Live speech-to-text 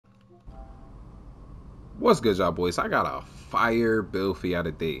What's good, y'all boys? I got a fire build for y'all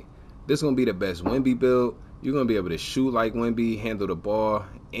today. This is going to be the best Wemby build. You're going to be able to shoot like Wemby, handle the ball,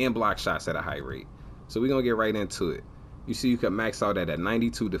 and block shots at a high rate. So we're going to get right into it. You see you can max out at a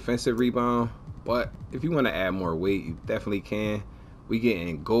 92 defensive rebound, but if you want to add more weight, you definitely can. We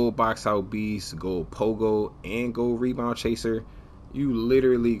getting gold box out beast, gold pogo, and gold rebound chaser. You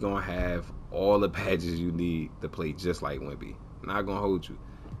literally going to have all the badges you need to play just like Wemby. Not going to hold you.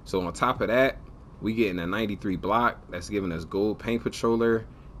 So on top of that, we getting a 93 block. That's giving us gold paint patroller.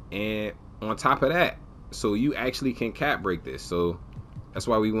 And on top of that, so you actually can cap break this. So that's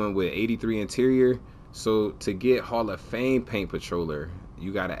why we went with 83 interior. So to get Hall of Fame paint patroller,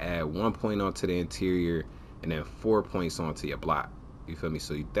 you got to add 1 point onto the interior and then 4 points onto your block. You feel me?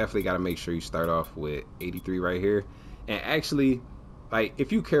 So you definitely got to make sure you start off with 83 right here. And actually, like,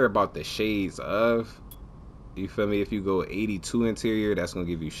 if you care about the shades of, you feel me? If you go 82 interior, that's going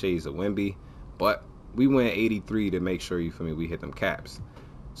to give you shades of Wemby. But we went 83 to make sure, you feel me, we hit them caps.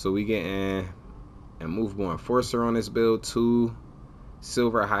 So we getting a movable enforcer on this build too.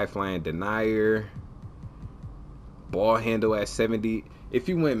 Silver high flying denier. Ball handle at 70. If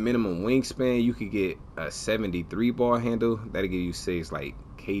you went minimum wingspan, you could get a 73 ball handle. That'll give you 6, like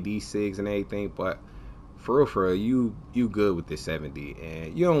KD 6 and everything. But for real, you good with the 70.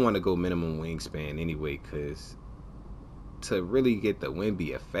 And you don't want to go minimum wingspan anyway, because to really get the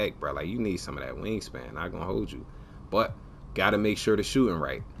Wemby effect, bro, like, you need some of that wingspan. Not gonna hold you, but gotta make sure the shooting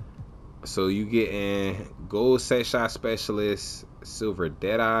right. So you get in gold set shot specialist, silver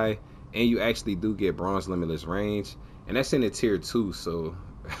deadeye, and you actually do get bronze limitless range, and that's in the tier 2. So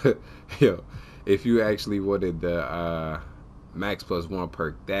yo, if you actually wanted the max +1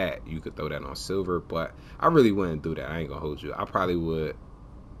 perk, that you could throw that on silver, but I really wouldn't do that. I ain't gonna hold you. I probably would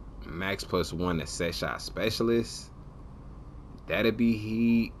max +1 the set shot specialist. That'd be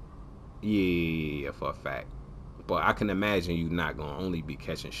heat. Yeah, for a fact. But I can imagine you not going to only be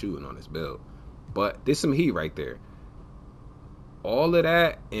catching shooting on this build. But there's some heat right there. All of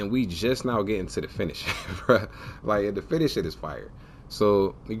that, and we just now getting to the finish. Like, the finish, it is fire.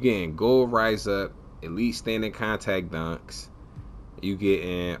 So, again, gold rise up, elite standing contact dunks. You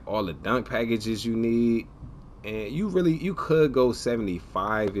getting all the dunk packages you need. And you could go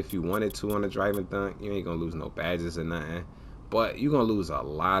 75 if you wanted to on the driving dunk. You ain't going to lose no badges or nothing. But you're going to lose a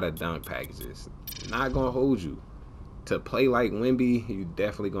lot of dunk packages. Not going to hold you. To play like Wemby, you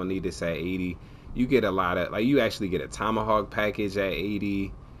definitely going to need this at 80. You get a lot of, like, you actually get a tomahawk package at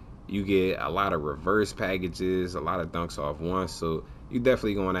 80. You get a lot of reverse packages, a lot of dunks off one. So you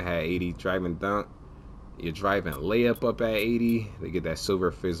definitely going to have 80 driving dunk. You're driving layup up at 80. They get that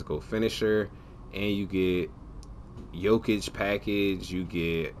silver physical finisher. And you get Jokic package. You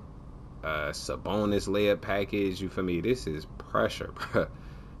get Sabonis layup package. You feel me? This is pressure, bro.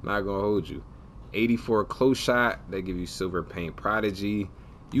 Not gonna hold you. 84 close shot, that give you silver paint prodigy.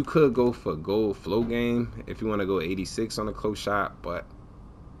 You could go for gold flow game if you want to go 86 on a close shot, but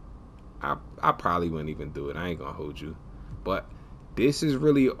I probably wouldn't even do it. I ain't gonna hold you. But this is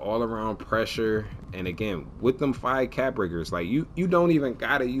really all around pressure. And again, with them 5 cap breakers, like, you don't even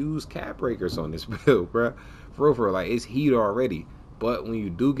gotta use cap breakers on this build, bro. For real, like, it's heat already. But when you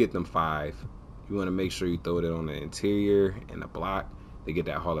do get them 5, you want to make sure you throw it on the interior and the block to get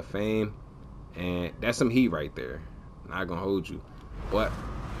that Hall of Fame. And that's some heat right there. Not going to hold you. But,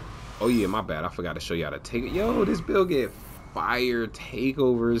 oh yeah, my bad. I forgot to show you how to take it. Yo, this build get fire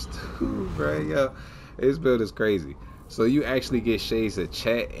takeovers too, bro. Yo, this build is crazy. So you actually get shades of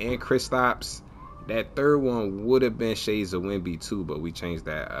Chet and Kristaps. That third one would have been shades of Wemby too, but we changed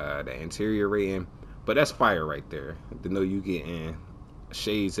that the interior rating. But that's fire right there. To know you getting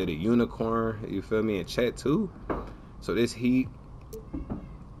shades of the unicorn, you feel me, and Chet too. So this heat,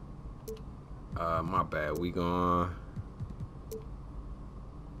 my bad, we gonna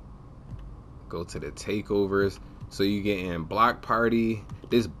go to the takeovers. So you getting block party.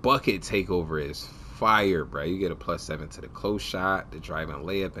 This bucket takeover is fire, bro. You get a +7 to the close shot, the driving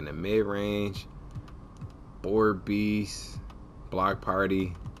layup in the mid range, board beast, block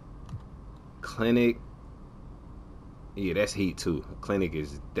party, clinic. Yeah, that's heat too. Clinic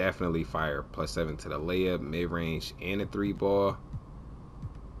is definitely fire. +7 to the layup, mid-range, and a 3-ball.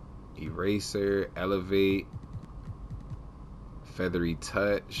 Eraser, elevate, feathery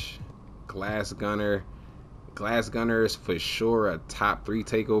touch, glass gunner. Glass gunner is for sure a top 3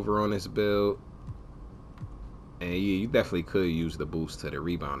 takeover on this build. And yeah, you definitely could use the boost to the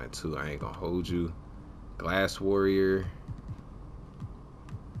rebounding too. I ain't gonna hold you. Glass warrior.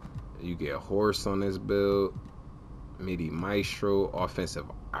 You get a horse on this build. MIDI maestro, offensive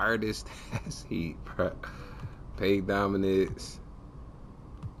artist. That's heat, bro. Paint dominance.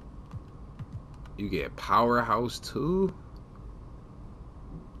 You get Powerhouse too.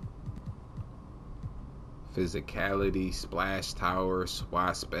 Physicality, Splash Tower,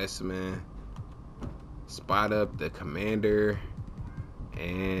 SWAT Specimen, Spot Up the Commander,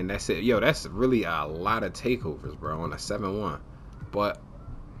 and that's it. Yo, that's really a lot of takeovers, bro, on a 7-1. But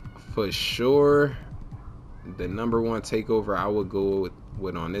for sure, the number one takeover I would go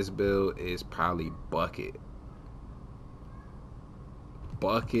with on this build is probably Bucket.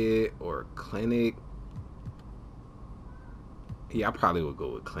 Bucket or Clinic. Yeah, I probably would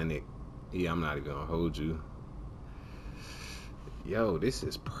go with Clinic. Yeah, I'm not even gonna hold you. Yo, this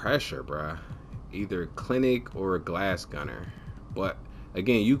is pressure, bruh. Either Clinic or Glass Gunner. But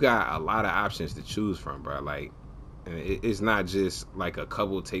again, you got a lot of options to choose from, bruh. Like, it's not just like a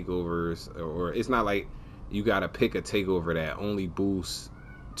couple takeovers, or it's not like you gotta pick a takeover that only boosts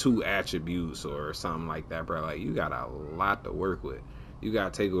 2 attributes or something like that, bro. Like, you got a lot to work with. You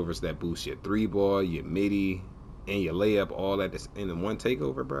got takeovers that boost your 3-ball, your midi, and your layup all at this in one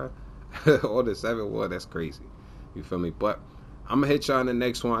takeover, bro. All the 7-1, that's crazy. You feel me? But I'm gonna hit y'all in the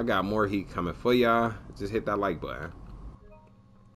next one. I got more heat coming for y'all. Just hit that like button.